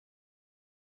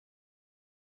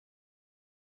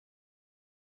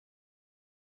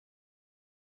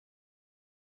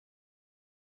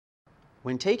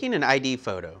When taking an ID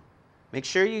photo, make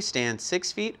sure you stand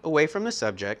 6 feet away from the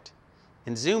subject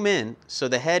and zoom in so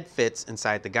the head fits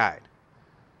inside the guide.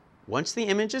 Once the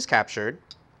image is captured,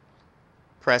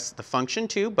 press the Function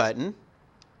 2 button,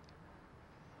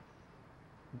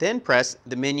 then press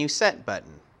the Menu Set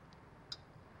button.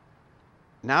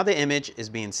 Now the image is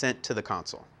being sent to the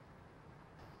console.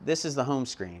 This is the home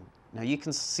screen. Now you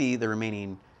can see the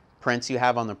remaining prints you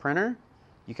have on the printer.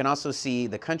 You can also see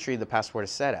the country the passport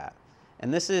is set at.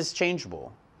 And this is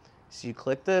changeable. So you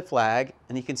click the flag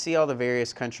and you can see all the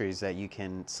various countries that you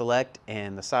can select,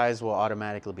 and the size will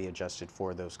automatically be adjusted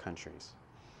for those countries.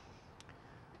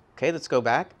 Okay, let's go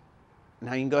back.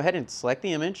 Now you can go ahead and select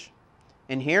the image,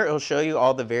 and here it will show you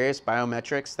all the various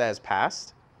biometrics that has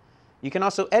passed. You can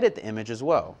also edit the image as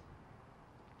well.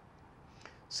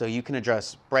 So you can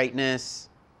adjust brightness,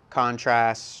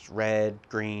 contrast, red,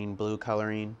 green, blue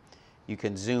coloring. You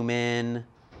can zoom in,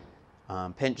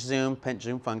 pinch zoom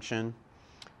function.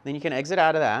 Then you can exit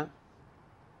out of that.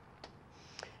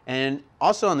 And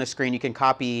also on the screen, you can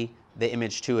copy the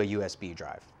image to a USB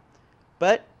drive.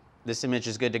 But this image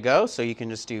is good to go, so you can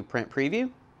just do print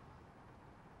preview.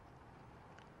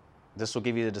 This will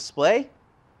give you the display.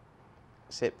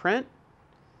 Just hit print,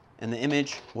 and the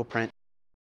image will print.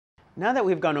 Now that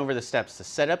we've gone over the steps to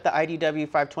set up the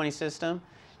IDW520 system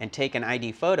and take an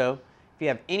ID photo, if you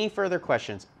have any further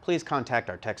questions, please contact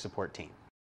our tech support team.